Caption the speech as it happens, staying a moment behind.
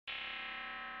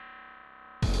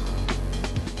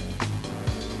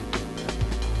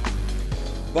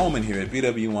BWOne here at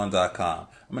BWOne.com.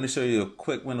 I'm going to show you a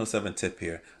quick Windows 7 tip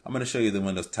here. I'm going to show you the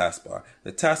Windows Taskbar.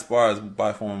 The Taskbar is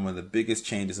by far one of the biggest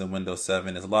changes in Windows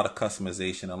 7. There's a lot of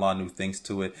customization, a lot of new things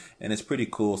to it, and it's pretty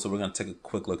cool. So we're going to take a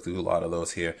quick look through a lot of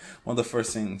those here. One of the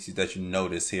first things that you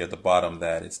notice here at the bottom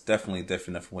that it's definitely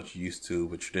different from what you're used to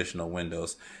with traditional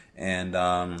Windows. And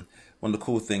one of the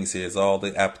cool things here is all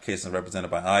the applications are represented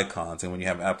by icons. And when you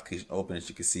have an application open, as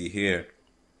you can see here,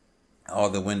 all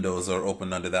the windows are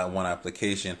open under that one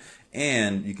application,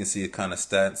 and you can see it kind of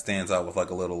stands out with like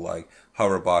a little like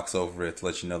hover box over it to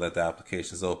let you know that the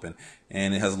application is open,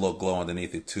 and it has a little glow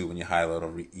underneath it too when you highlight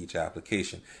over each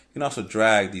application. You can also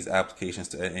drag these applications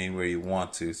to anywhere you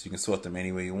want to, so you can sort them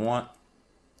anywhere you want.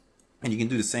 And you can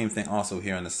do the same thing also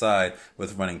here on the side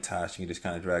with running tasks. You can just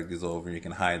kind of drag these over, and you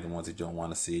can hide the ones that you don't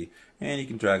want to see, and you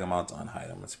can drag them out to unhide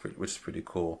them, which is pretty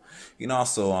cool. You can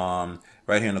also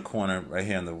right here in the corner, right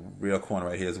here in the rear corner,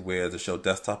 right here is where the show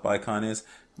desktop icon is.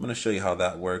 I'm going to show you how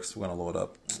that works. We're going to load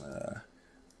up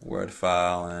Word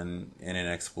file and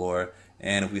Internet Explorer,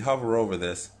 and if we hover over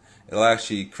this, it'll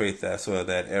actually create that sort of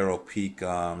that arrow peak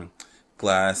glass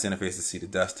interface to see the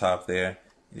desktop there.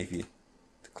 And if you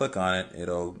click on it,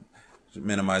 it'll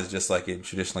minimize just like it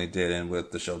traditionally did and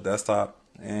with the show desktop,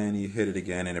 and you hit it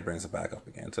again and it brings it back up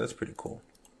again. So that's pretty cool.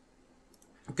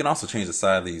 You can also change the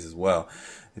size of these as well.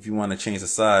 If you want to change the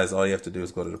size, all you have to do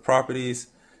is go to the properties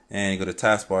and you go to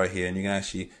taskbar here, and you can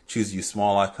actually choose to use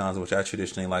small icons, which I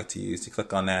traditionally like to use. You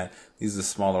click on that, these are the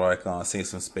smaller icons, save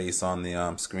some space on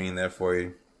the screen there for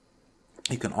you.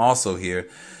 You can also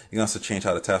change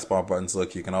how the taskbar buttons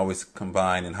look. You can always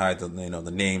combine and hide the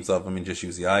names of them and just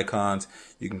use the icons.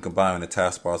 You can combine when the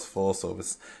taskbar is full. So if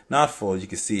it's not full, you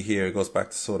can see here it goes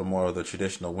back to sort of more of the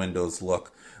traditional Windows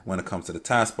look when it comes to the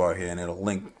taskbar here, and it'll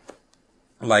link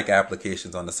like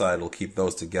applications on the side. It'll keep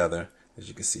those together, as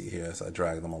you can see here as I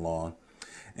drag them along.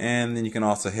 And then you can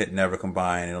also hit never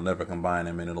combine. It'll never combine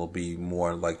them, and it'll be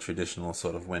more like traditional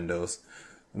sort of Windows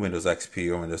XP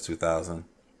or Windows 2000.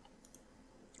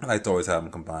 I like to always have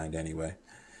them combined anyway.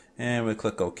 And we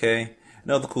click OK.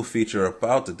 Another cool feature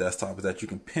about the desktop is that you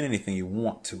can pin anything you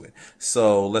want to it.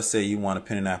 So let's say you want to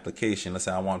pin an application. Let's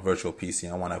say I want virtual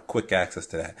PC. I want to have quick access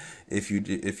to that. If you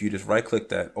just right click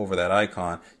that over that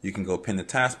icon, you can go pin the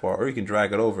taskbar, or you can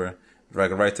drag it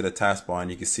right to the taskbar,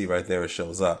 and you can see right there it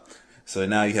shows up. So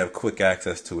now you have quick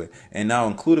access to it. And now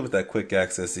included with that quick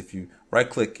access, if you right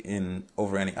click in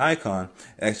over any icon,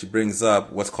 it actually brings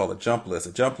up what's called a jump list.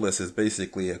 A jump list is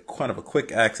basically a kind of a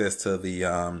quick access to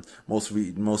the most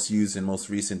used and most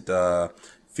recent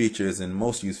features and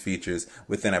most used features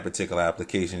within that particular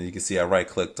application. You can see I right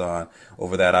clicked on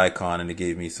over that icon, and it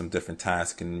gave me some different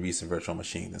tasks and recent virtual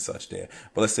machines and such there.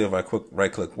 But let's say if I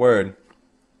right click Word,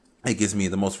 it gives me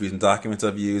the most recent documents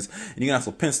I've used. And you can also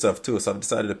pin stuff too. So I've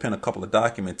decided to pin a couple of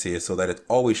documents here so that it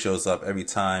always shows up every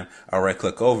time I right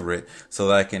click over it, so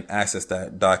that I can access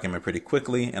that document pretty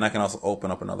quickly. And I can also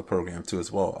open up another program too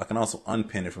as well. I can also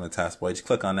unpin it from the taskbar. You just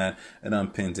click on that and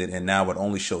unpins it, and now it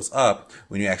only shows up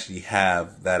when you actually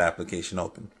have that application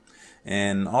open.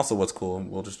 And also what's cool,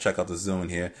 we'll just check out the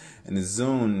Zune here. And the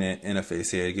Zune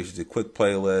interface here, it gives you the quick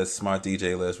playlist, smart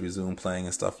DJ list, resume playing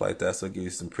and stuff like that. So it gives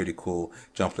you some pretty cool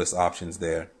Jumplist options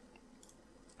there.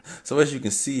 So as you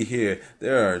can see here,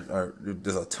 there's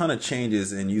a ton of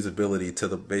changes in usability to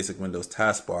the basic Windows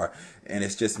taskbar, and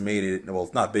it's just made it, well,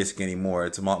 it's not basic anymore,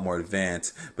 it's a lot more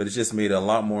advanced, but it's just made it a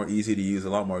lot more easy to use, a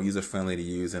lot more user-friendly to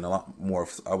use, and a lot more,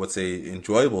 I would say,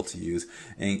 enjoyable to use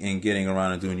in getting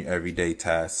around and doing your everyday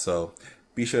tasks. So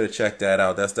be sure to check that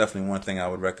out. That's definitely one thing I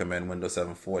would recommend Windows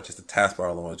 7 for. Just the taskbar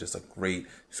alone is just a great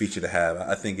feature to have.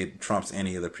 I think it trumps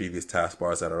any of the previous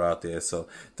taskbars that are out there. So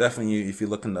definitely, if you're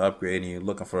looking to upgrade and you're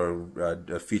looking for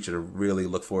a feature to really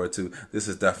look forward to, this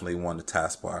is definitely one, the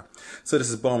taskbar. So this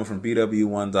is BWOne from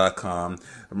BWOne.com,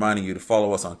 reminding you to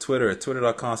follow us on Twitter at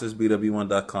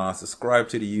twitter.com/BWOne.com. Subscribe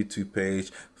to the YouTube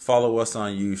page. Follow us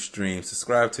on Ustream.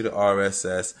 Subscribe to the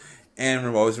RSS. And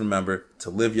always remember to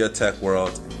live your tech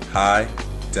world high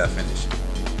definition.